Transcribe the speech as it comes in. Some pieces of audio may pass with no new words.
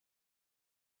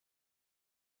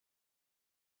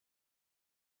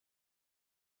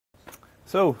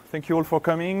So, thank you all for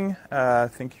coming.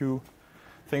 Thanks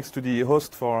to the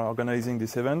host for organizing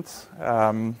this event.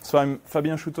 So I'm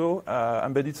Fabien Chouteau,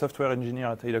 embedded software engineer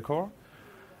at AdaCore.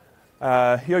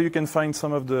 Here you can find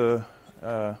some of the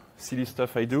silly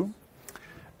stuff I do.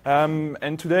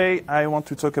 And today I want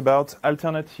to talk about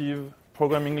alternative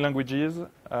programming languages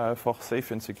for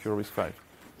safe and secure RISC-V.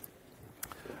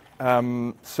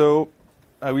 So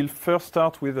I will first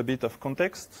start with a bit of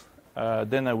context.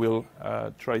 Then I will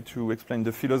try to explain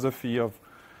the philosophy of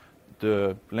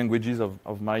the languages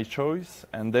of my choice.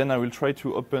 And then I will try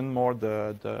to open more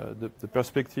the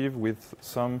perspective with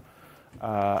some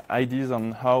ideas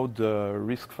on how the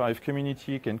RISC-V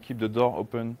community can keep the door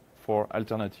open for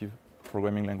alternative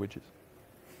programming languages.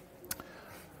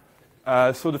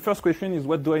 So the first question is,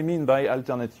 what do I mean by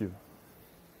alternative?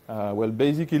 Well,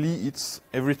 basically, it's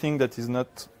everything that is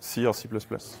not C or C++.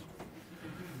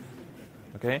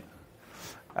 Okay?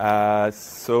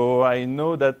 So I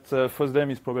know that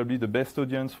FOSDEM is probably the best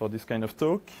audience for this kind of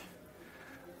talk.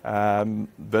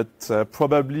 But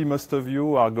probably most of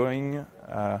you are going,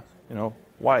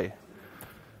 why?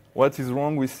 What is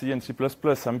wrong with C and C++?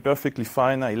 I'm perfectly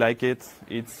fine. I like it.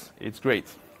 It's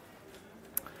great.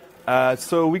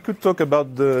 So we could talk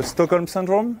about the Stockholm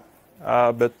Syndrome,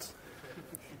 but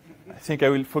I think I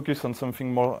will focus on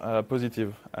something more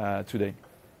positive today.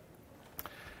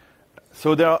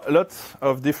 So there are lots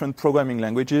of different programming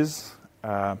languages,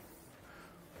 lots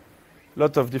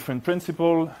of different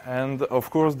principles, and of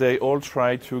course they all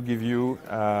try to give you,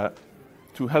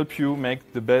 to help you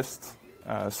make the best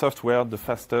software the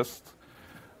fastest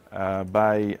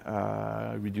by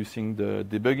reducing the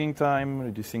debugging time,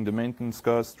 reducing the maintenance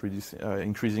cost,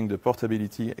 increasing the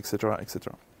portability, etc.,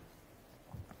 etc.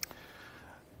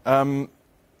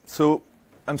 So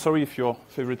I'm sorry if your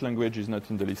favorite language is not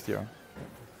in the list here.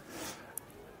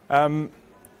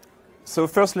 So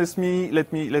first, let me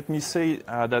say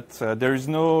that there is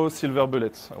no silver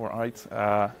bullet. All right.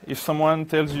 If someone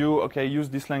tells you, "Okay, use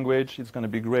this language, it's going to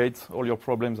be great, all your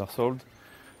problems are solved,"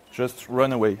 just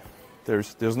run away.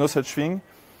 There's no such thing.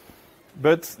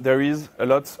 But there is a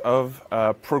lot of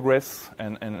progress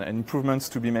and improvements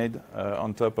to be made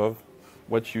on top of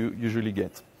what you usually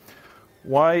get.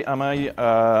 Why am I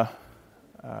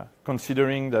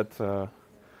considering that?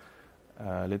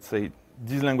 Let's say,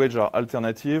 these languages are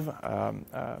alternative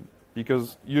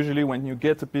because usually when you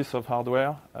get a piece of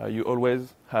hardware, you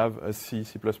always have a C++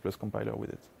 compiler with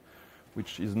it,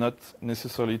 which is not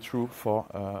necessarily true for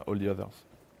all the others.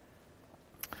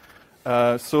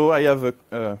 So I have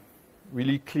a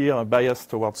really clear bias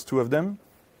towards two of them.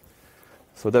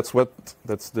 So that's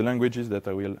the languages that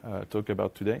I will talk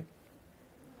about today.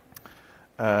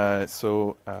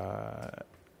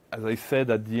 As I said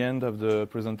at the end of the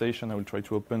presentation, I will try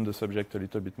to open the subject a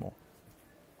little bit more.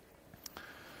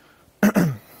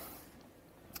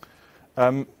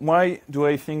 Why do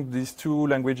I think these two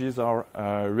languages are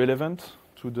relevant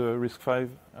to the RISC-V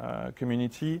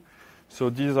community? So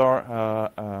these are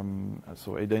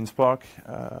Ada and Spark.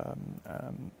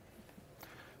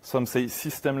 Some say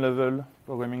system-level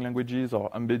programming languages,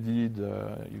 or embedded.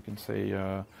 You can say.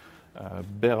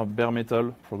 Bare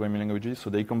metal programming languages, so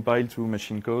they compile to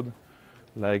machine code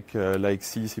like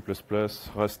C, C++,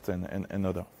 Rust, and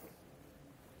other.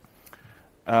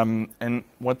 And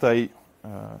what I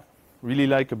really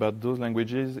like about those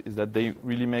languages is that they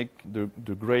really make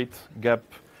the great gap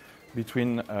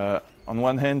between, on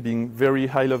one hand, being very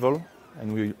high level,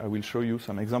 and I will show you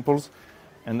some examples,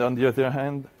 and on the other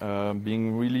hand,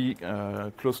 being really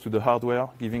close to the hardware,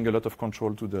 giving a lot of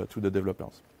control to the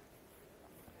developers.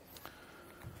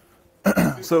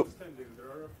 So, there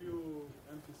are a few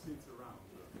empty seats around.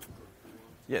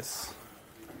 Yes,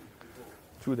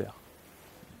 two there.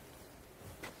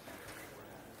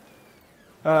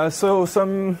 So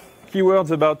some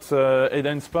keywords about Ada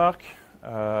and Spark.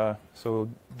 So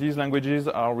these languages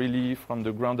are really from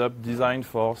the ground up designed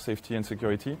for safety and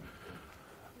security.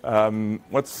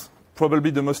 What's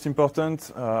probably the most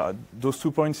important, those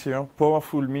 2 points here,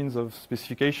 powerful means of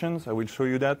specifications, I will show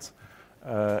you that,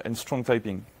 and strong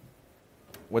typing.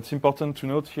 What's important to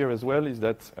note here as well is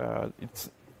that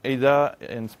Ada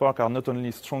and Spark are not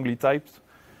only strongly typed,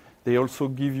 they also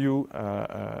give you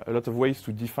a lot of ways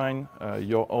to define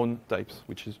your own types,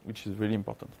 which is really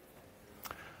important.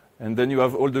 And then you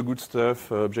have all the good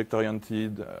stuff,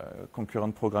 object-oriented,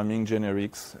 concurrent programming,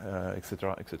 generics,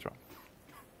 etc., etc.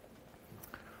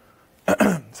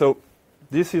 So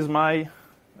this is my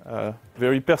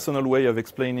very personal way of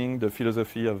explaining the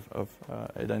philosophy of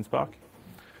Ada and Spark.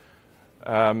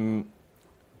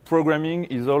 Programming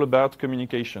is all about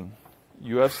communication.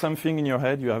 You have something in your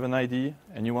head, you have an idea,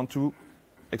 and you want to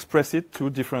express it to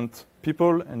different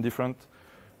people and different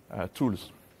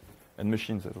tools and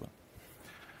machines as well.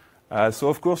 So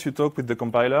of course you talk with the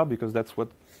compiler because that's what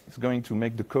is going to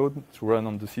make the code to run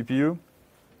on the CPU.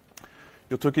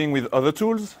 You're talking with other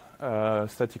tools,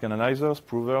 static analyzers,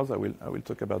 provers. I will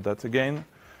talk about that again.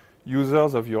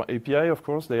 Users of your API, of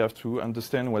course, they have to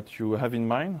understand what you have in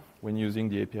mind when using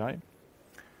the API.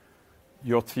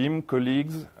 Your team,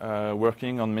 colleagues,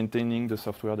 working on maintaining the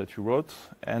software that you wrote,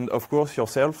 and of course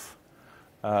yourself,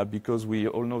 because we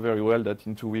all know very well that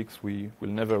in 2 weeks we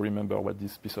will never remember what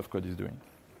this piece of code is doing.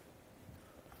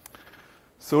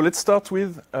 So let's start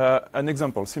with an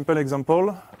example, simple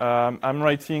example. I'm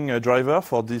writing a driver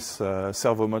for this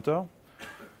servo motor.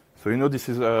 So you know this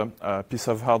is a piece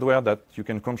of hardware that you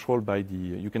can control by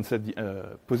you can set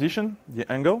the position,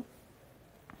 the angle.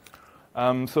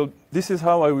 So this is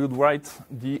how I would write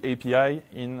the API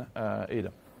in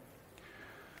Ada.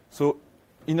 So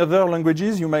in other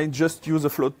languages, you might just use a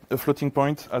floating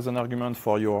point as an argument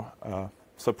for your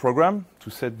subprogram to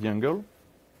set the angle.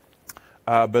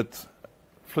 But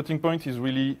floating point is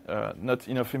really not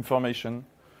enough information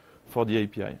for the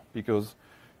API because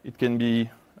it can be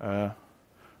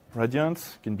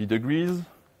radians, can be degrees,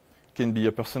 can be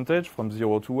a percentage from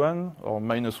 0 to 1 or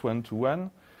 -1 to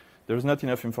 1. There's not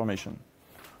enough information.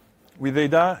 With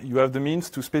Ada, you have the means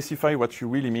to specify what you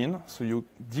really mean. So you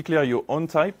declare your own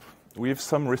type with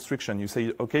some restriction. You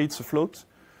say, okay, it's a float,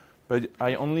 but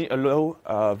I only allow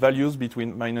values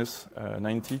between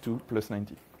 -90 to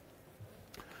 +90.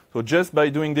 So just by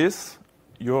doing this,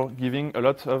 you're giving a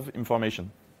lot of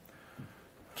information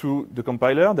to the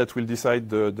compiler that will decide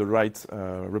the right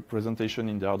representation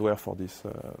in the hardware for this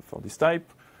type,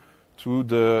 to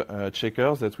the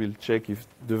checkers that will check if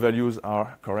the values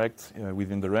are correct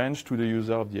within the range, to the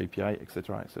user of the API,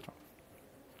 etc., etc.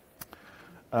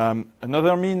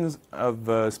 Another means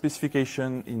of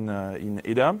specification in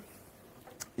Ada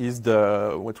is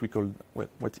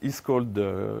what is called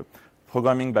the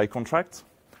programming by contract.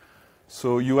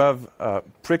 So you have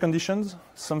preconditions,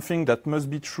 something that must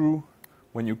be true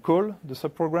when you call the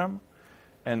subprogram,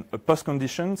 and a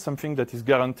postcondition, something that is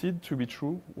guaranteed to be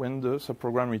true when the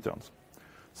subprogram returns.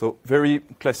 So very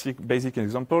classic, basic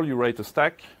example, you write a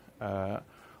stack.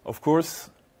 Of course,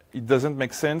 it doesn't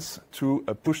make sense to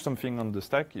push something on the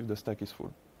stack if the stack is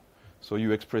full. So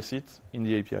you express it in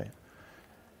the API.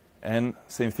 And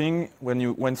same thing,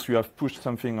 once you have pushed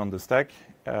something on the stack,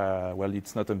 well,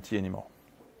 it's not empty anymore.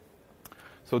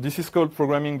 So this is called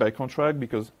programming by contract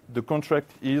because the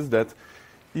contract is that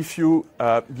if you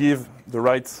give the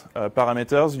right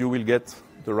parameters, you will get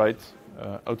the right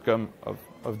outcome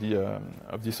of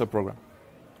the subprogram.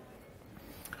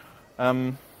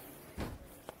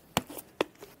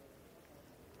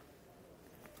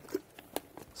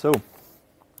 So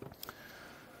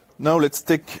now let's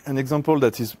take an example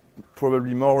that is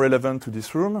probably more relevant to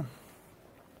this room.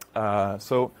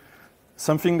 So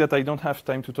something that I don't have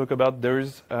time to talk about, there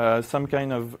is some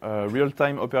kind of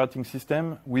real-time operating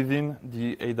system within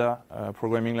the Ada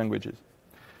programming languages.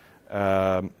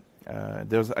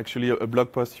 There's actually a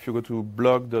blog post. If you go to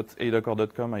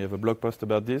blog.adacore.com, I have a blog post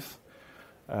about this.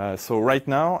 So right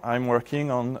now, I'm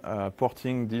working on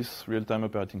porting this real-time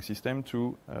operating system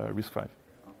to RISC-V.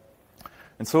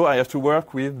 And so I have to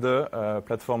work with the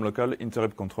platform local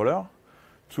interrupt controller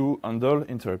to handle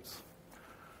interrupts.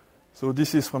 So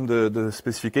this is from the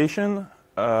specification.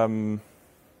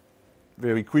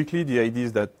 Very quickly, the idea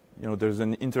is that there's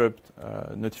an interrupt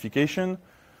notification.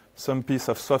 Some piece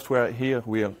of software here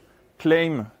will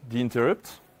claim the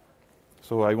interrupt.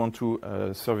 So I want to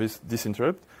service this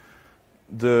interrupt.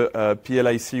 The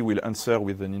PLIC will answer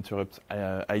with an interrupt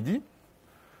ID.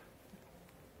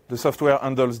 The software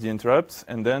handles the interrupts,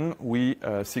 and then we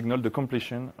signal the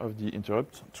completion of the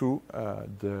interrupt to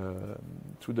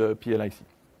the PLIC.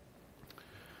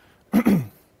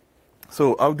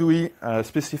 So how do we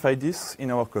specify this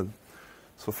in our code?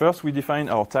 So first we define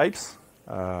our types.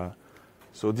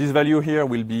 So this value here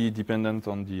will be dependent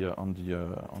on the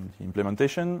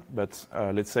implementation, but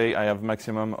let's say I have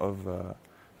maximum of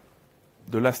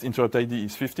the last interrupt ID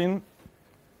is 15.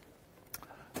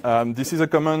 This is a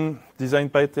common design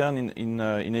pattern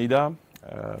in Ada.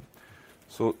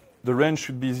 So the range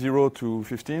should be 0 to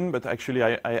 15, but actually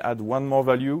I add one more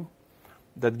value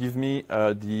that gives me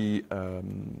the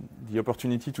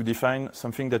opportunity to define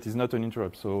something that is not an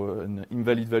interrupt, so an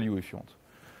invalid value if you want.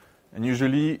 And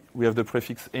usually we have the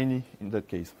prefix any in that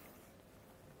case.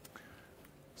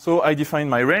 So I define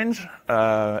my range,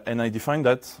 and I define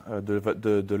that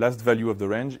the last value of the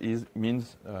range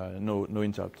means no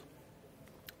interrupt.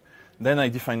 Then I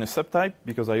define a subtype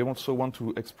because I also want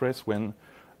to express when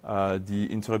the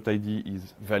interrupt ID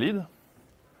is valid.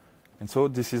 And so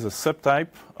this is a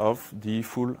subtype of the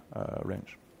full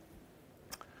range.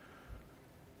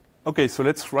 Okay, so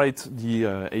let's write the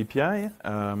API.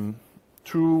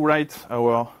 To write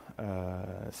our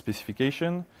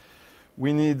specification,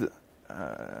 we need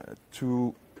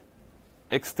to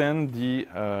extend the,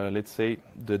 let's say,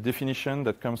 the definition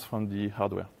that comes from the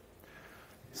hardware.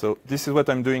 So this is what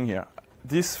I'm doing here.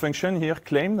 This function here,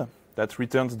 claimed, that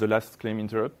returns the last claim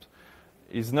interrupt,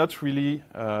 is not really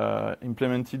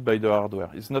implemented by the hardware.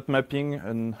 It's not mapping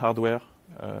a hardware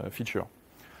feature.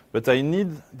 But I need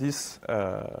this,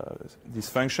 this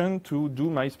function to do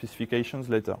my specifications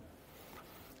later.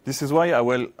 This is why I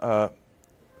will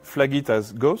flag it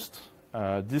as ghost.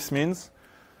 This means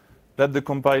that the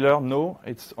compiler knows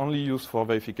it's only used for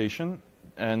verification,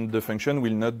 and the function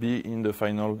will not be in the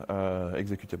final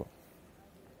executable.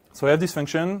 So I have this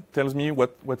function, tells me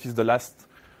what is the last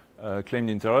claimed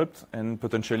interrupt, and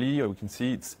potentially we can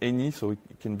see it's any, so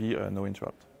it can be no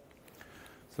interrupt.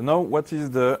 So now, what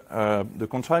is the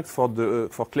contract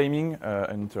for claiming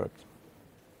an interrupt?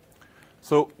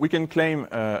 So we can claim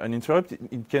an interrupt.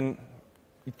 It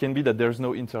can be that there's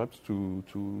no interrupt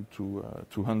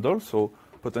to handle. So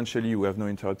potentially you have no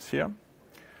interrupts here.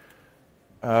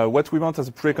 What we want as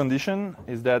a precondition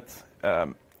is that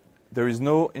there is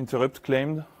no interrupt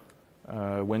claimed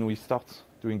when we start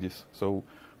doing this. So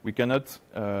we cannot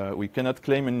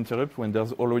claim an interrupt when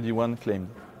there's already one claimed.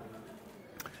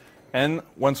 And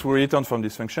once we return from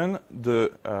this function,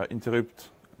 the interrupt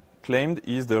claimed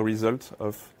is the result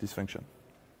of this function.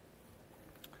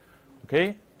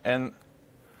 Okay, and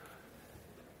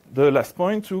the last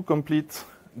point to complete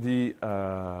the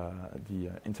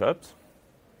interrupt.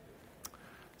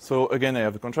 So again, I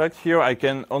have a contract here. I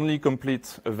can only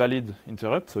complete a valid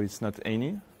interrupt, so it's not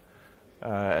any.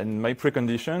 And my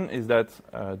precondition is that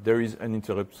there is an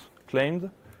interrupt claimed,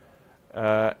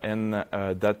 and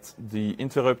that the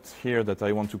interrupt here that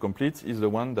I want to complete is the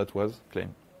one that was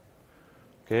claimed.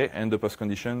 Okay, and the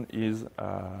postcondition is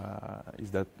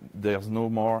that there's no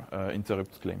more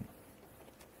interrupt claim.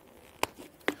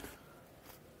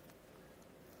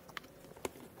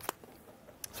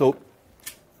 So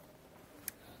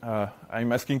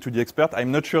I'm asking to the expert.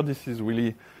 I'm not sure this is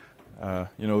really,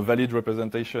 valid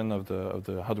representation of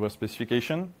the hardware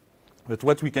specification. But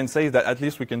what we can say is that at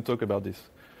least we can talk about this.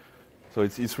 So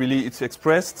it's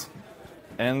expressed,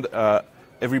 and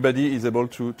everybody is able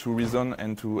to reason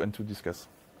and to discuss.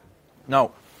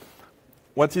 Now,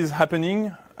 what is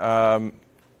happening?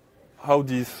 How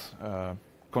these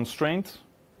constraint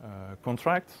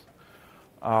contracts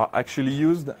are actually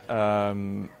used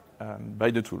by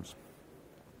the tools.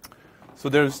 So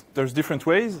there's different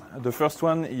ways. The first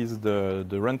one is the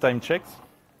runtime checks.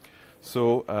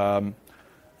 So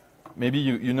maybe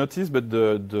you notice, but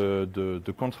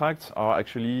the contracts are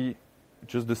actually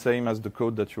just the same as the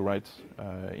code that you write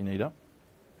in Ada.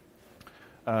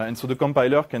 And so the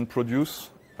compiler can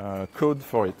produce code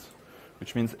for it,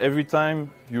 which means every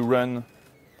time you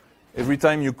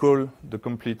call the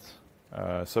complete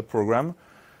subprogram,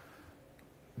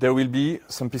 there will be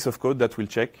some piece of code that will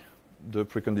check the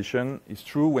precondition is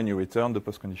true. When you return, the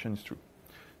postcondition is true.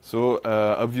 So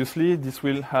obviously, this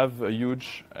will have a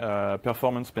huge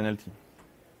performance penalty.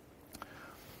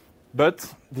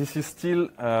 But this is still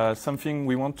something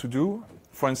we want to do,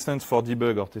 for instance, for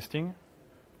debug or testing,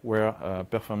 where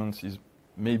performance is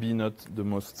maybe not the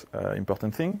most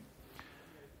important thing.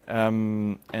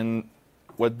 And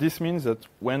what this means that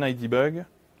when I debug,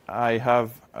 I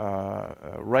have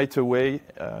right away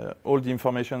all the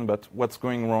information about what's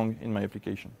going wrong in my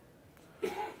application.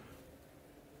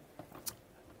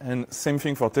 And same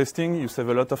thing for testing. You save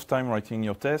a lot of time writing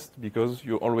your test because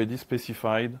you already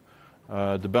specified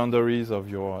the boundaries of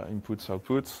your inputs,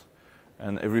 outputs,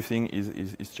 and everything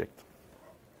is checked.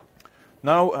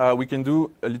 Now we can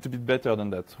do a little bit better than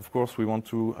that. Of course, we want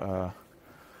to,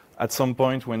 at some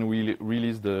point when we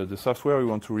release the software, we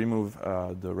want to remove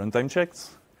the runtime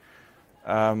checks.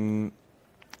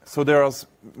 So there are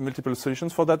multiple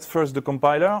solutions for that. First, the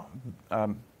compiler,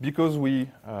 because we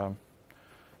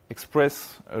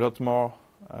express a lot more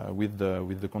with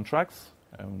the contracts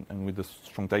and with the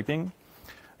strong typing,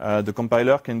 the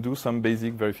compiler can do some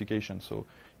basic verification. So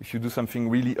if you do something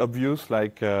really obvious,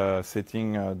 like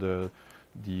setting the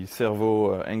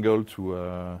servo angle to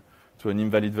an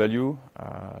invalid value,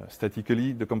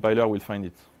 statically, the compiler will find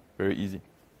it very easy.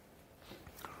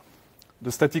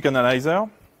 The static analyzer.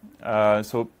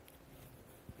 So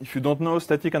if you don't know,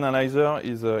 static analyzer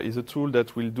is a tool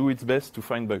that will do its best to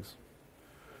find bugs.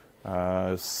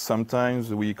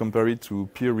 Sometimes we compare it to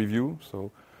peer review.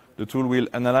 So the tool will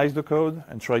analyze the code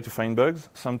and try to find bugs.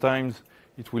 Sometimes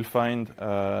it will find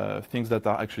things that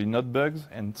are actually not bugs,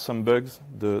 and some bugs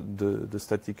the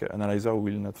static analyzer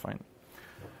will not find.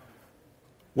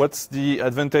 What's the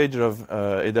advantage of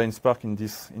ADA in Spark in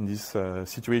this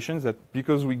situation? Is that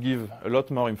because we give a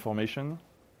lot more information,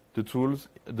 the tool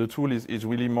is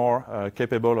really more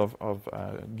capable of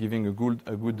giving a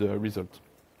good result.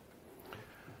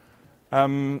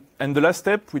 And the last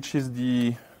step, which is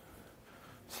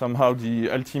somehow the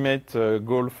ultimate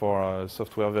goal for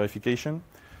software verification,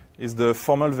 is the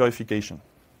formal verification.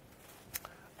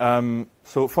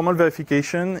 So formal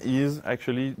verification is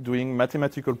actually doing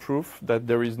mathematical proof that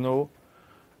there is no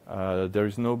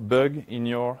bug in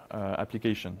your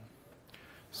application.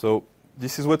 So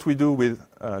this is what we do with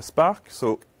Spark.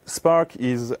 So Spark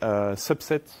is a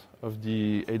subset of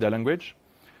the ADA language.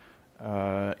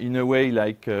 In a way,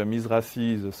 like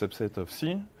MISRA-C is a subset of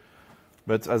C.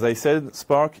 But as I said,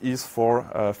 Spark is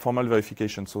for formal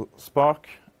verification. So Spark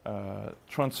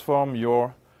transforms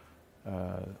your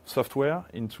software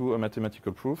into a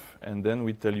mathematical proof, and then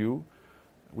we'll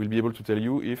be able to tell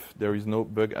you if there is no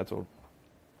bug at all.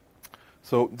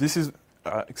 So this is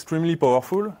extremely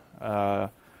powerful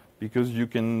because you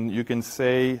can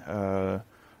say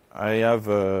I have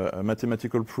a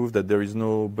mathematical proof that there is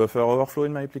no buffer overflow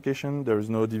in my application, there is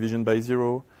no division by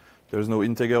zero, there is no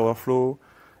integer overflow,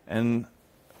 and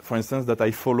for instance that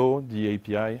I follow the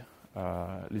API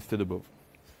listed above.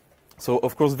 So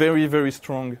of course very, very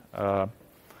strong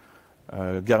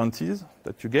guarantees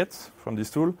that you get from this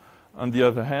tool. On the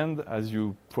other hand, as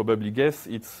you probably guess,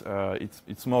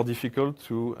 it's more difficult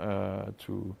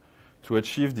to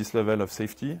achieve this level of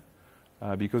safety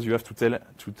because you have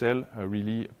to tell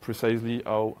really precisely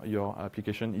how your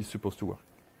application is supposed to work.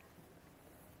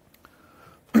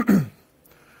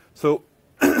 So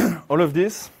all of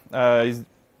this is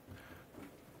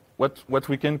what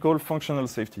we can call functional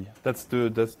safety. That's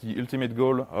the ultimate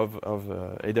goal of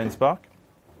ADA in Spark.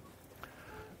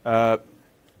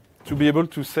 To be able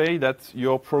to say that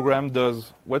your program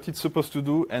does what it's supposed to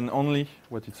do and only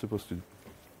what it's supposed to do.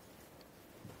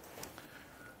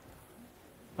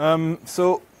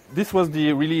 So this was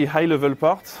the really high-level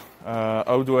part.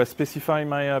 How do I specify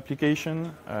my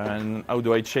application and how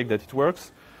do I check that it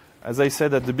works? As I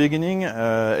said at the beginning,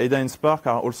 ADA and Spark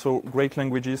are also great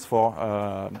languages for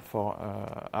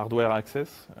hardware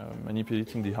access,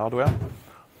 manipulating the hardware.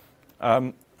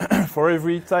 For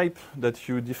every type that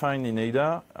you define in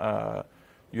ADA,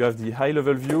 you have the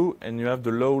high-level view and you have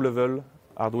the low-level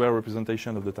hardware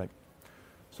representation of the type.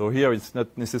 So here it's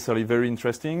not necessarily very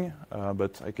interesting,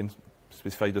 but I can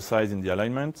specify the size in the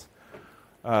alignment.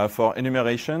 For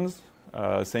enumerations,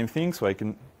 same thing. So I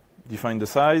can define the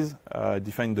size,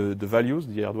 define the values,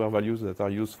 the hardware values that are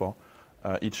used for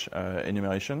each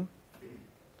enumeration.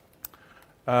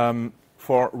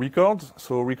 For records,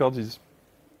 so records is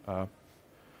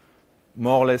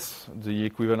more or less the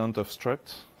equivalent of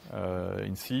struct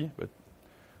in C, but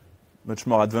much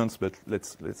more advanced. But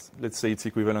let's say it's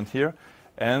equivalent here.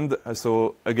 And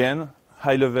so again,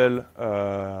 high-level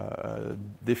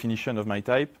definition of my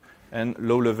type and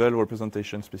low-level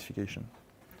representation specification.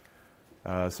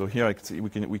 So here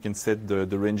we can set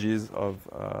the ranges of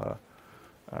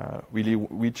really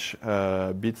which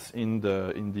bits in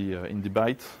the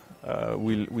byte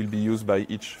will be used by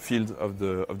each field of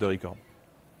the record.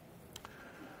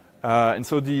 And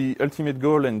so the ultimate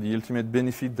goal and the ultimate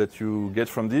benefit that you get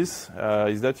from this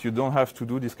is that you don't have to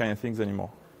do these kind of things anymore.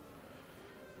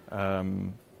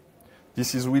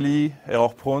 This is really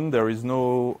error-prone. There is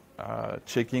no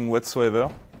checking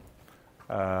whatsoever,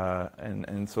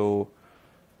 and so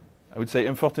I would say,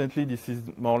 unfortunately, this is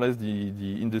more or less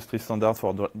the industry standard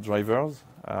for drivers,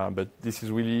 but this is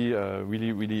really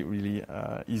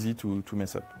easy to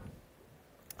mess up.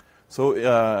 So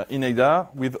in ADA,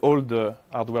 with all the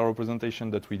hardware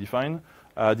representation that we define,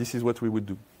 this is what we would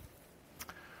do.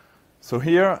 So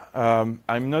here,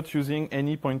 I'm not using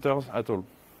any pointers at all.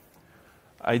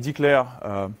 I declare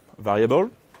a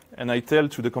variable, and I tell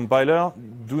to the compiler,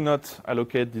 do not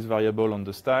allocate this variable on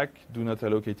the stack, do not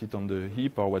allocate it on the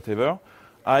heap or whatever.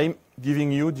 I'm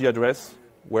giving you the address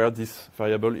where this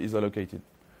variable is allocated.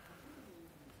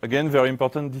 Again, very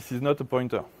important, this is not a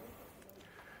pointer.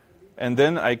 And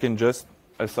then I can just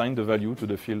assign the value to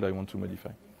the field I want to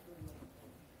modify.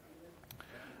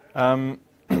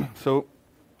 So,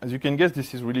 as you can guess,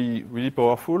 this is really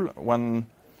powerful. One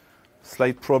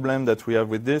slight problem that we have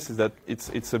with this is that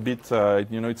it's a bit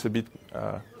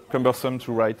cumbersome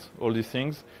to write all these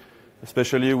things,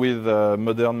 especially with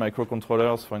modern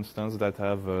microcontrollers, for instance, that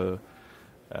have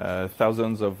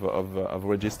thousands of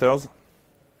registers.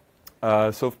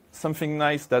 So something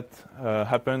nice that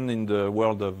happened in the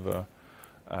world of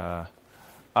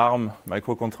ARM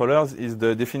microcontrollers is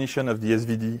the definition of the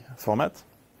SVD format.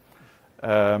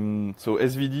 So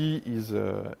SVD is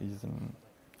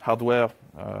hardware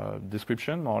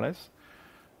description, more or less,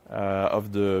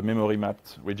 of the memory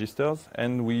mapped registers.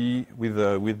 And with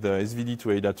the SVD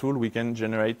to ADA tool, we can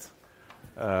generate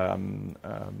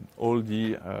all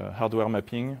the hardware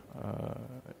mapping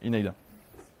in ADA.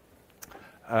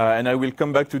 And I will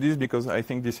come back to this because I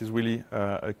think this is really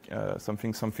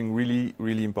something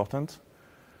really important.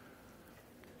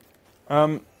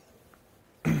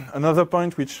 Another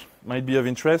point which might be of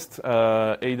interest,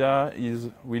 ADA is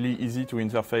really easy to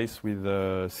interface with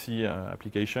the C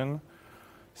application.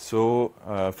 So,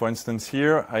 for instance,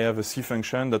 here I have a C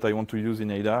function that I want to use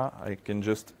in ADA. I can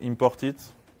just import it.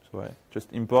 So I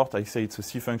just import, I say it's a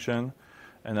C function,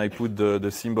 and I put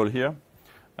the symbol here.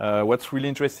 What's really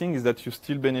interesting is that you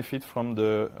still benefit from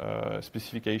the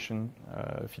specification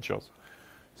features.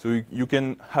 So you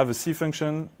can have a C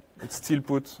function, it still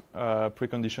put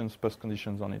preconditions,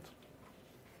 postconditions on it.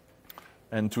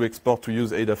 And to export to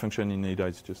use ADA function in ADA,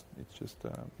 it's just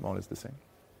more or less the same.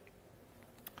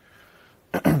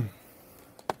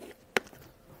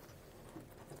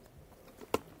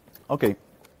 Okay,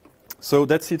 so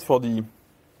that's it for the,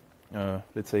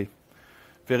 let's say,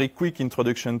 very quick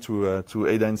introduction to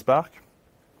ADA and Spark.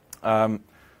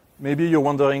 Maybe you're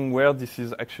wondering where this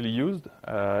is actually used,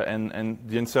 and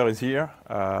the answer is here.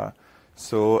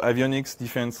 So avionics,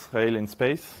 defense, rail, and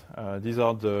space. These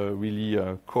are the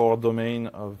really core domain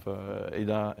of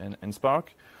ADA and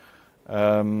Spark.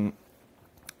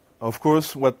 Of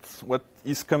course, what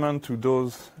is common to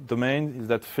those domains is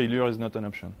that failure is not an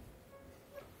option.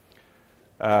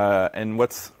 And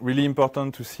what's really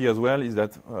important to see as well is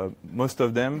that most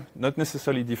of them, not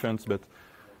necessarily defense, but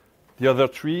the other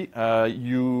three,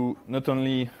 you not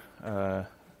only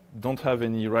don't have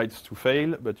any rights to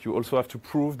fail, but you also have to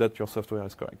prove that your software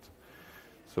is correct.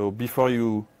 So before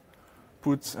you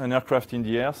put an aircraft in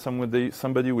the air,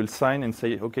 somebody will sign and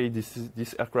say, okay,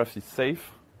 this aircraft is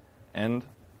safe, and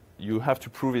you have to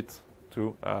prove it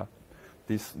to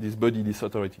this body, this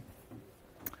authority.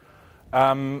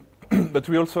 But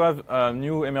we also have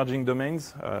new emerging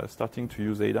domains starting to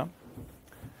use ADA.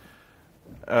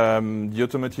 The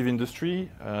automotive industry,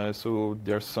 so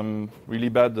there's some really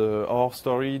bad horror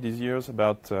story these years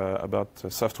about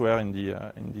software in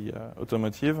the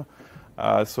automotive.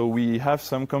 So we have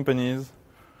some companies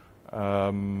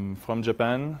from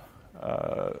Japan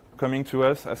coming to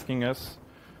us, asking us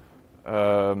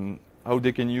how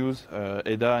they can use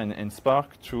ADA and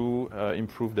Spark to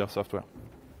improve their software.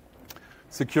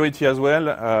 Security as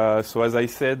well. So as I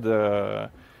said,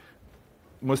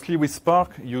 mostly with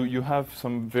Spark, you have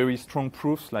some very strong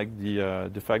proofs, like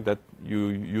the fact that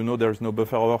you know there's no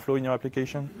buffer overflow in your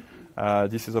application.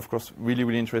 This is of course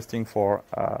really interesting for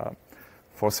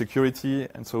security,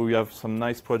 and so we have some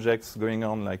nice projects going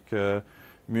on, like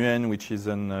MUN, which is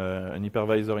an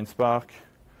hypervisor in Spark.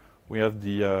 We have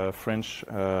the French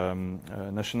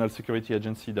National Security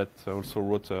Agency that also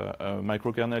wrote a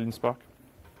microkernel in Spark.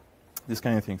 These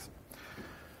kind of things.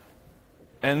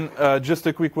 And just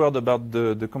a quick word about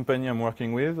the company I'm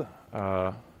working with.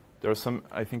 There are some,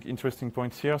 I think, interesting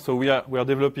points here. So we are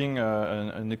developing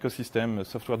an ecosystem, a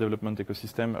software development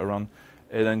ecosystem around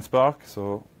ADA and Spark.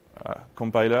 So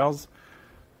compilers.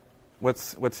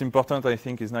 What's important, I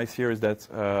think, is nice here is that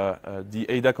the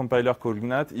ADA compiler called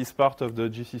GNAT is part of the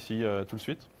GCC tool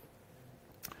suite.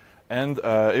 And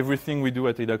everything we do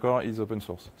at ADA Core is open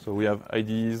source. So we have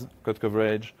IDEs, code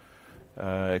coverage,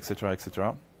 etc.,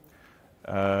 etc.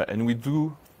 And we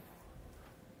do,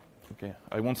 okay,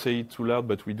 I won't say it too loud,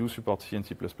 but we do support C and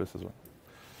C++ as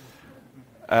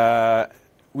well.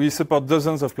 We support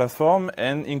dozens of platforms,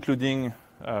 and including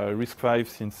RISC-V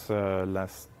since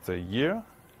last year.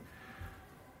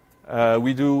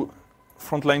 We do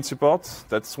frontline support.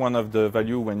 That's one of the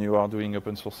value when you are doing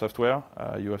open source software.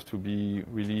 You have to be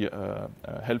really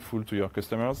helpful to your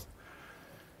customers.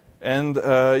 And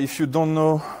if you don't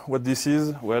know what this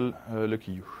is, well,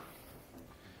 lucky you.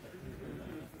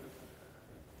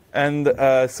 And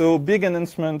so big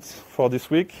announcement for this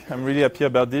week. I'm really happy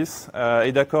about this.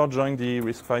 ADA Core joined the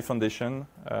RISC-V Foundation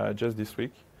just this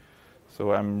week.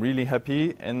 So I'm really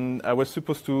happy. And I was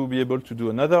supposed to be able to do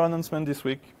another announcement this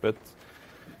week, but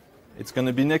it's going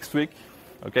to be next week.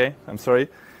 Okay, I'm sorry.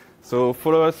 So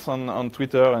follow us on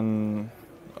Twitter and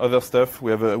other stuff.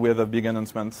 We have a big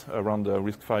announcement around the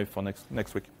RISC-V for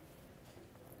next week.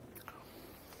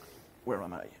 Where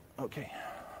am I? Okay.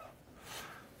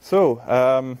 So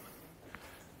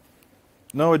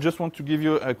now I just want to give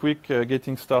you a quick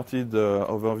getting started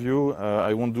overview.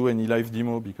 I won't do any live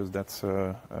demo because that's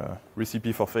a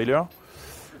recipe for failure.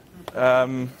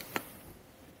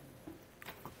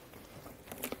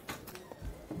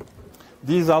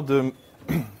 these are the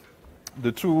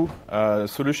the two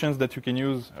solutions that you can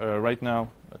use right now,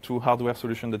 two hardware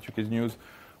solutions that you can use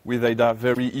with ADA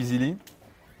very easily.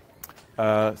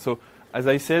 So as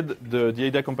I said, the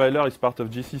ADA compiler is part of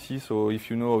GCC, so if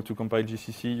you know how to compile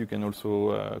GCC, you can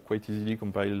also quite easily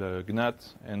compile GNAT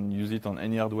and use it on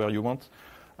any hardware you want.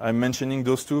 I'm mentioning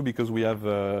those two because we have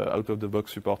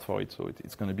out-of-the-box support for it, so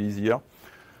it's going to be easier.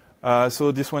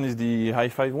 So this one is the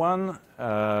Hi5 one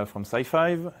from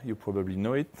Sci5. You probably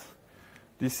know it.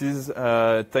 This is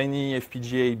tiny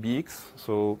FPGA BX.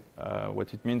 So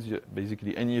what it means,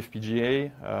 basically any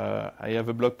FPGA. I have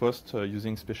a blog post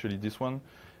using especially this one,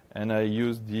 and I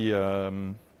use the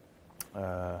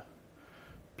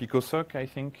PicoSoc, I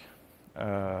think,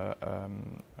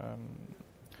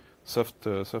 soft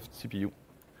CPU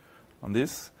on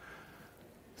this.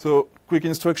 So quick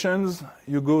instructions,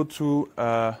 you go to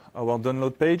our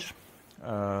download page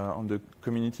on the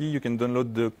community. You can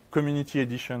download the community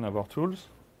edition of our tools.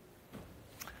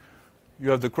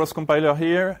 You have the cross compiler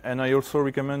here, and I also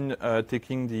recommend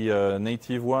taking the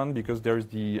native one because there is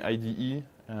the IDE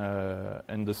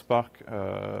and the Spark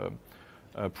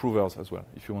provers as well,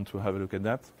 if you want to have a look at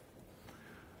that.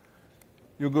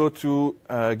 You go to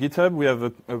GitHub. We have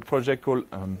a project called,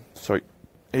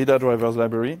 ADA drivers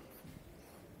library.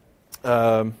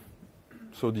 So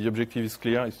the objective is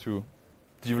clear, is to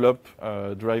develop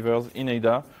drivers in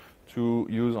ADA to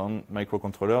use on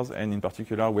microcontrollers, and in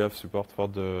particular we have support for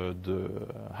the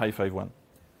Hi5 one.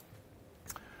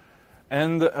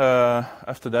 And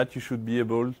after that you should be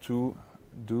able to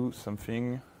do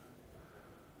something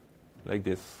like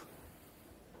this.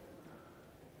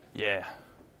 Yeah.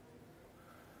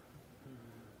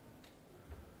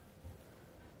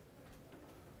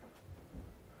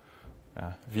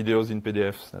 Videos in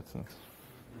PDFs, that's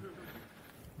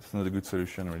not a good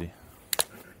solution, really.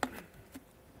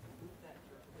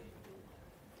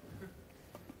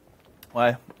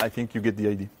 Well, I think you get the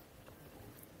idea.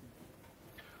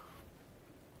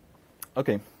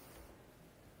 Okay.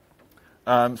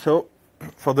 So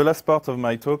for the last part of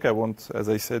my talk, I want, as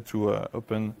I said, to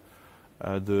open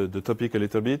the topic a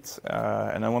little bit,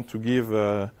 and I want to give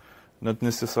not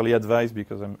necessarily advice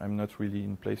because I'm not really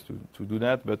in place to do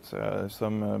that, but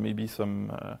maybe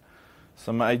some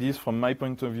ideas from my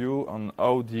point of view on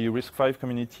how the RISC-V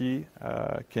community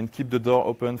can keep the door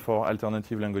open for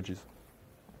alternative languages.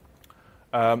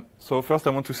 So first I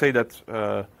want to say that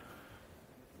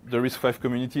the RISC-V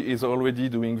community is already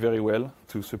doing very well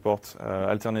to support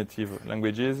alternative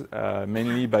languages,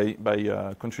 mainly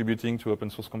by contributing to open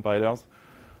source compilers.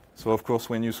 So of course,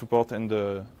 when you support,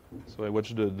 so I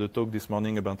watched the talk this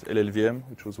morning about LLVM,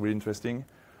 which was really interesting.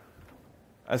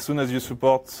 As soon as you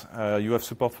support, you have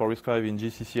support for RISC-V in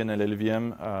GCC and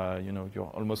LLVM,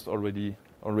 you're almost already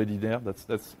there.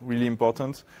 That's really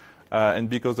important. And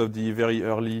because of the very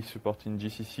early support in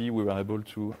GCC, we were able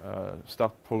to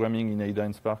start programming in ADA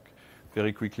and Spark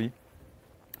very quickly.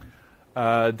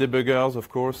 Debuggers, of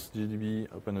course, GDB,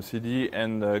 OpenOCD,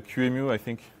 and QEMU, I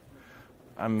think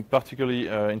I'm particularly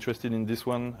interested in this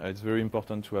one. It's very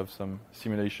important to have some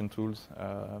simulation tools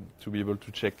to be able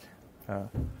to check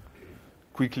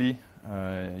quickly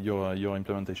your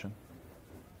implementation.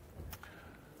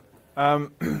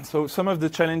 So some of the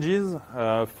challenges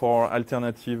for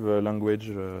alternative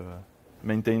language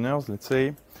maintainers, let's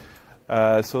say.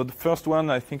 So the first one,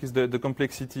 I think, is the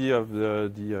complexity of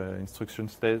the instruction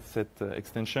set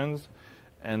extensions.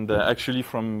 And actually,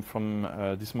 from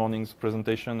this morning's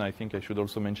presentation, I think I should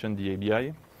also mention the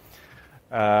ABI.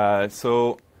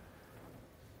 So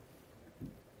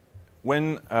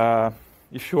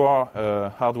if you are a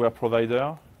hardware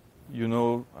provider, you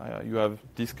know you have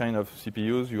this kind of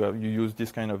CPUs, you use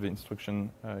this kind of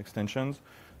instruction extensions.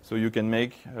 So you can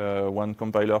make one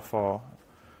compiler for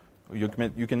you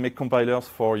can make compilers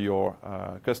for your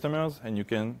customers, and you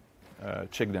can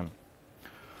check them.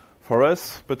 For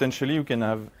us, potentially, you can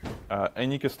have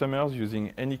any customers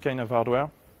using any kind of hardware,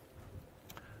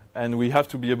 and we have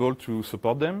to be able to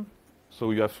support them.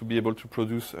 So you have to be able to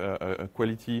produce a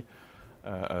quality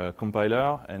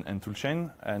compiler and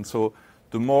toolchain. And so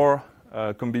the more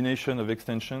combination of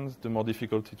extensions, the more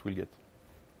difficult it will get.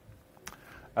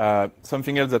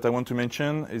 Something else that I want to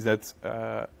mention is that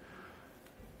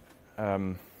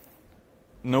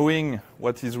knowing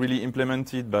what is really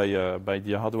implemented by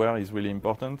the hardware is really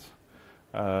important.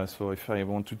 So if I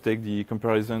want to take the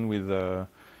comparison with,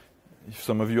 if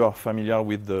some of you are familiar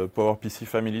with the PowerPC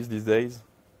families these days,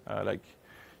 like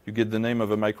you get the name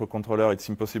of a microcontroller, it's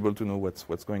impossible to know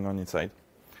what's going on inside.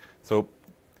 So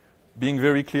being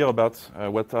very clear about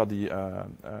what are the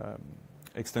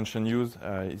extension used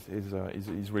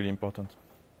is really important.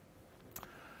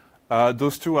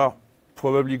 Those two are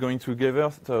probably going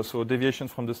together, so deviation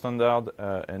from the standard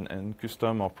and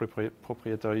custom or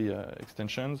proprietary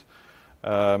extensions.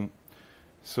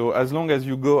 So as long as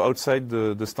you go outside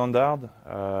the standard,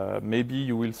 maybe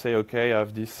you will say, okay, I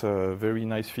have this very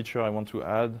nice feature I want to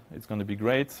add. It's going to be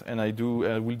great, and I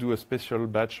will do a special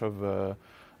batch of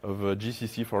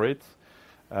GCC for it.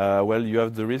 Well, you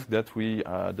have the risk that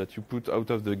that you put out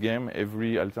of the game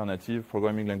every alternative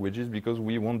programming languages because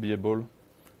we won't be able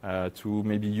to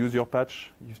maybe use your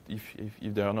patch if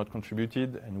they are not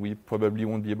contributed, and we probably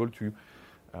won't be able to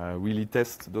really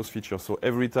test those features. So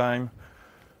every time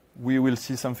we will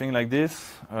see something like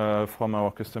this from our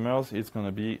customers, it's going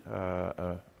to be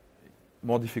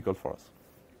more difficult for us.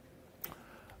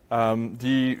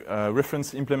 The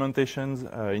reference implementations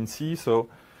in C, so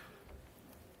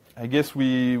I guess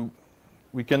we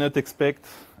cannot expect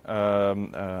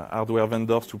hardware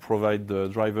vendors to provide the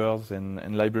drivers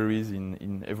and libraries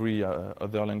in every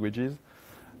other languages.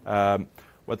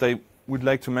 What I would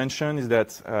like to mention is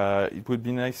that it would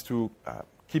be nice to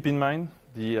keep in mind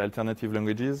the alternative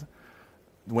languages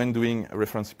when doing a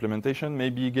reference implementation,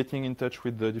 maybe getting in touch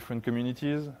with the different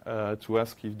communities to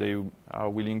ask if they are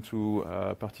willing to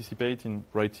participate in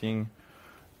writing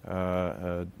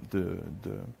an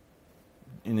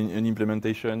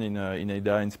implementation in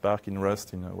Ada, in Spark, in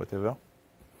Rust, in whatever.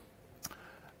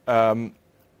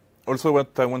 Also,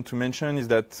 what I want to mention is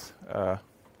that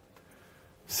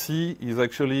C is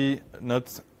actually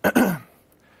not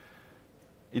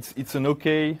it's an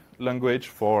okay language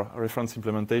for reference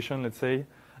implementation, let's say,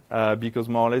 because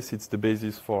more or less it's the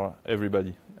basis for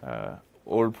everybody.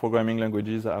 All programming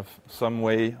languages have some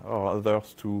way or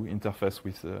others to interface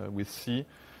with C.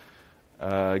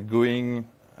 Going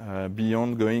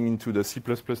beyond, going into the C++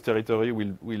 territory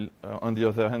will on the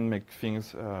other hand, make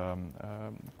things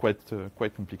quite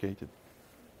complicated.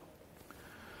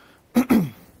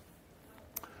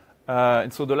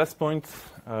 And so the last point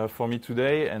for me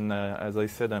today, and as I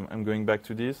said, I'm going back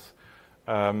to this,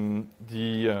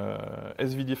 the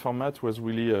SVD format was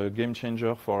really a game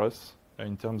changer for us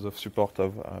in terms of support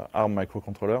of ARM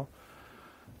microcontroller.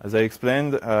 As I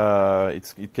explained,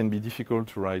 it can be difficult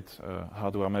to write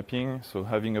hardware mapping, so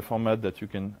having a format that you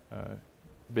can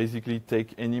basically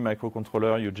take any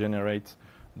microcontroller, you generate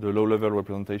the low-level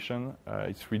representation,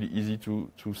 it's really easy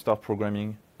to start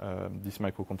programming this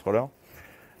microcontroller.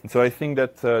 And so I think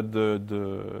that the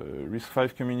RISC-V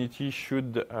community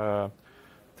should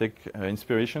take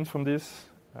inspiration from this.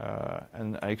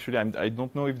 And actually, I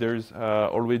don't know if there's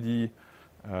already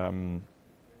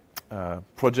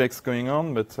projects going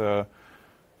on, but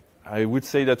I would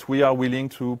say that we are willing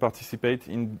to participate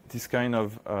in this kind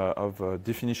of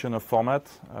definition of format.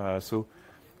 So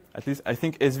at least I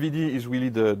think SVD is really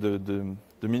the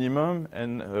minimum,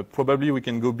 and probably we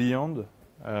can go beyond.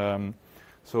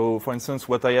 So, for instance,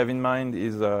 what I have in mind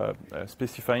is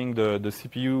specifying the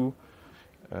CPU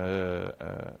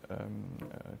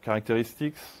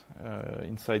characteristics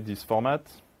inside this format.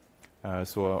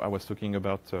 So I was talking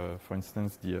about, for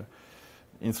instance, the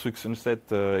instruction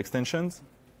set extensions.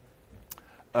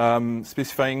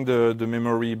 Specifying the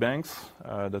memory banks,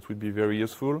 that would be very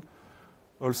useful.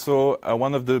 Also,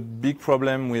 one of the big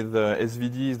problems with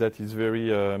SVD is that it's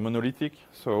very monolithic.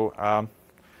 So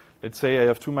let's say I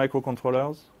have two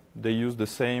microcontrollers. They use the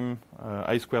same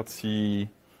I2C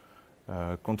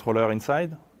controller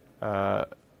inside.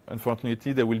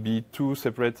 Unfortunately, there will be two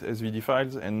separate SVD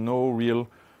files and no real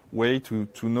way to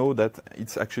know that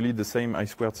it's actually the same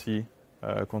I2C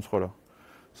controller.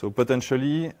 So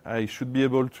potentially, I should be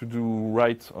able to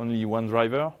write only one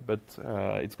driver, but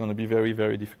it's going to be very,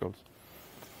 very difficult.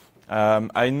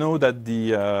 I know that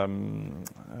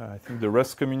I think the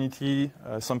Rust community,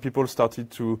 some people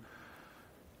started to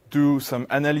do some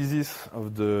analysis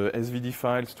of the SVD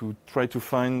files to try to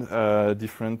find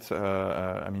different,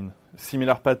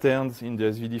 similar patterns in the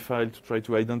SVD file to try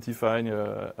to identify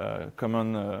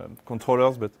common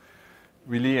controllers. But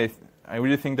really, I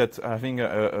really think that having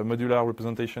a modular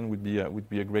representation would be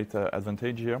a great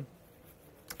advantage here.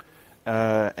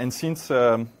 And since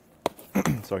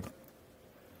sorry.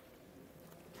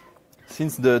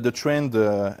 Since the trend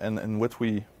and what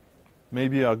we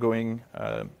maybe are going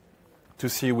to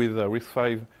see with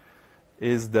RISC-V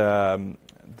is the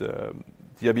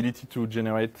ability to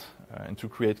generate and to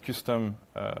create custom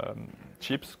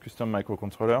chips, custom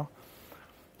microcontroller.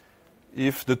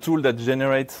 If the tool that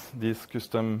generates this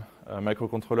custom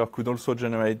microcontroller could also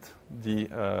generate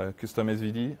the custom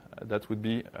SVD, that would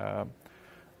be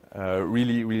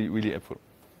really, really, really helpful.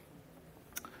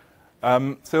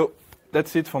 So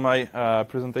that's it for my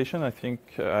presentation.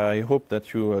 I hope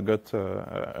that you got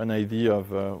an idea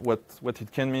of what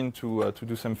it can mean to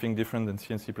do something different than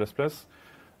C and C++.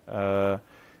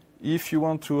 If you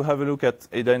want to have a look at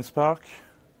Ada and Spark,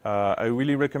 I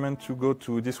really recommend to go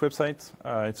to this website.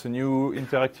 It's a new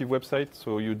interactive website,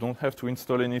 so you don't have to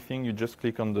install anything. You just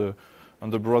click on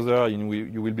the browser, and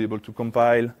you will be able to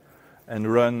compile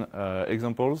and run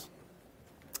examples.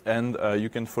 And you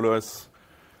can follow us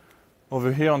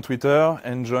over here on Twitter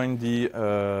and join the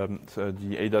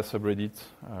Ada subreddit,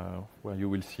 where you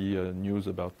will see news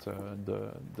about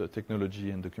the technology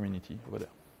and the community over there.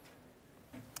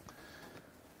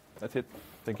 That's it.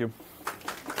 Thank you.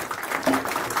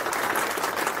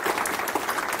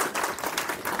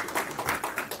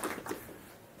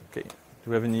 Okay. Do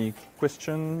we have any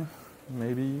question?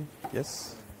 Maybe?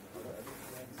 Yes?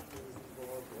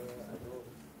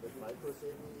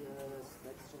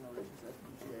 Next generation's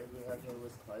FPGA will have a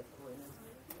RISC-V core in it.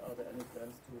 Are there any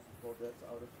plans to support that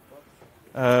out of the box?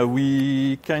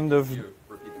 We kind of...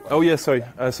 Oh, yeah, sorry.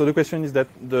 So the question is that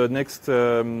the next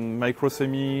micro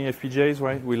semi FPGAs,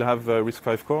 right, will have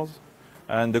RISC-V cores.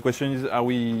 And the question is,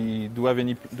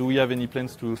 do we have any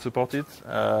plans to support it?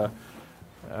 The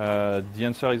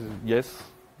answer is yes,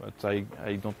 but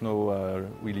I don't know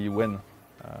really when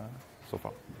so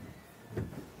far.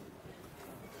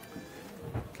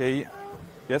 Okay.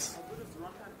 Yes?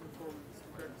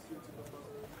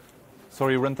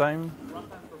 Sorry, runtime?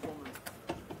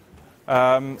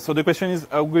 So the question is,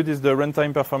 how good is the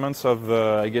runtime performance of,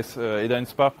 I guess, Ada and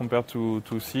Spark compared to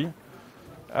C?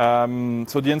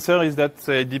 So the answer is that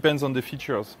it depends on the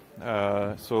features.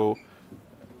 So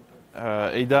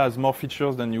Ada has more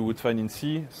features than you would find in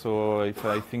C. So if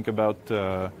I think about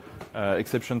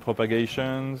exception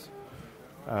propagations,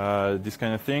 these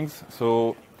kind of things.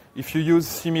 So if you use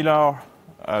similar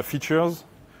features,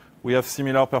 we have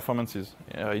similar performances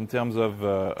in terms of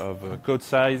code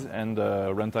size and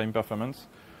runtime performance.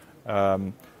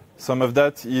 Some of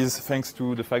that is thanks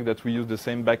to the fact that we use the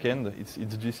same backend. It's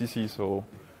GCC, so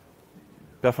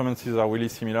performances are really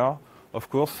similar. Of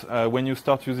course, when you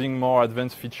start using more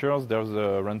advanced features, there's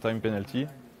a runtime penalty,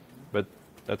 but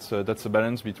that's a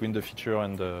balance between the feature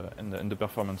and the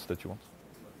performance that you want.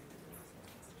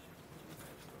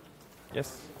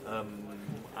 Yes?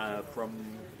 From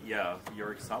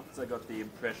your examples, I got the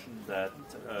impression that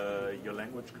your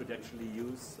language could actually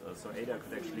use, so Ada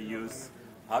could actually use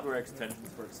hardware extensions,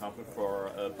 for example,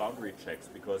 for boundary checks,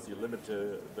 because you limit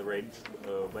the range,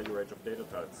 value range of data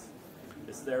types.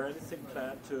 Is there anything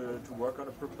planned to work on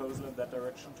a proposal in that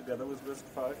direction together with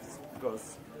RISC-V?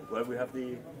 Because, well, we have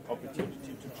the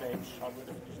opportunity to change hardware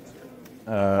definitions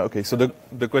here. Okay, so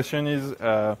the question is,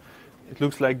 it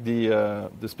looks like the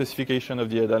specification of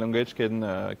the Ada language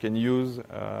can use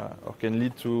or can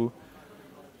lead to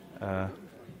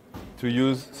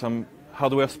use some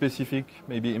hardware-specific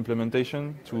maybe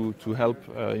implementation to help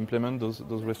implement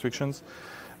those restrictions.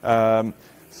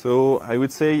 So I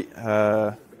would say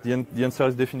the answer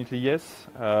is definitely yes,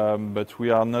 but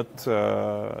we are not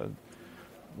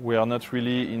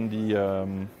really in the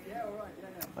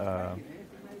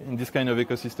in this kind of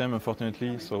ecosystem,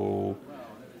 unfortunately. So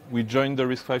we joined the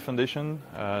RISC-V Foundation.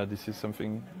 This is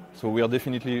something. So we are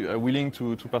definitely willing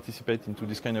to participate into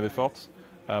this kind of efforts,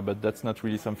 but that's not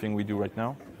really something we do right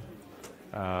now.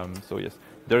 So yes,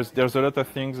 there's a lot of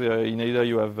things in Ada.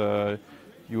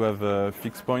 You have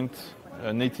fixed point,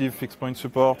 native fixed point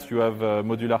support. You have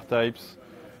modular types,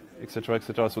 etc.,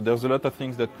 etc. So there's a lot of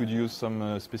things that could use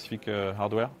some specific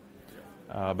hardware.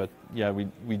 But yeah,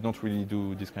 we don't really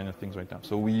do these kind of things right now.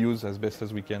 So we use as best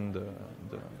as we can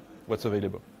what's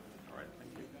available. All right,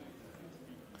 thank you.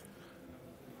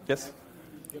 Yes?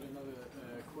 Got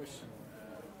another question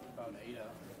about Ada.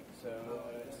 So,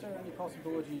 is there any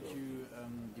possibility to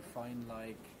define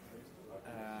like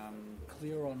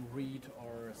clear on read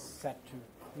or set to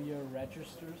clear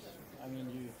registers? I mean,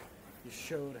 you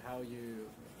showed how you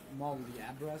model the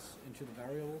address into the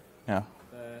variable. Yeah.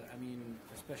 But I mean,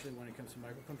 especially when it comes to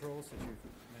microcontrollers, that you've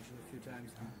mentioned a few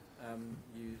times,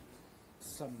 you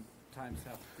sometimes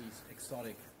have these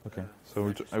exotic. Okay,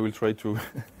 so I will try to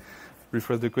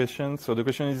rephrase the question. So the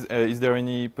question is there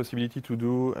any possibility to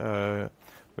do,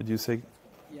 what do you say?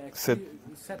 Yeah, set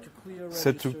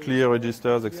to clear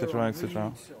registers, etc.,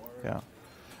 etc.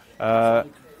 Yeah.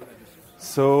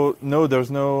 So no,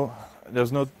 there's not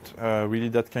really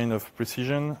that kind of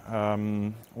precision.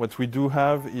 What we do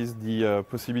have is the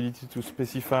possibility to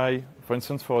specify, for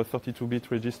instance, for a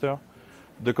 32-bit register,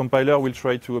 the compiler will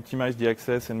try to optimize the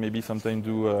access and maybe sometimes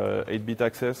do 8-bit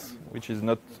access, which is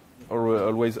not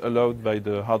always allowed by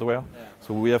the hardware. Yeah.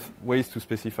 So we have ways to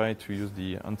specify to use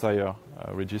the entire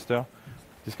register,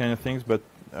 these kind of things, but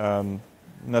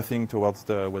nothing towards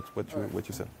what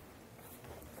you said.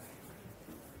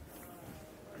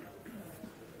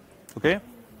 Okay,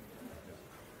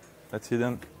 that's it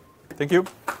then. Thank you.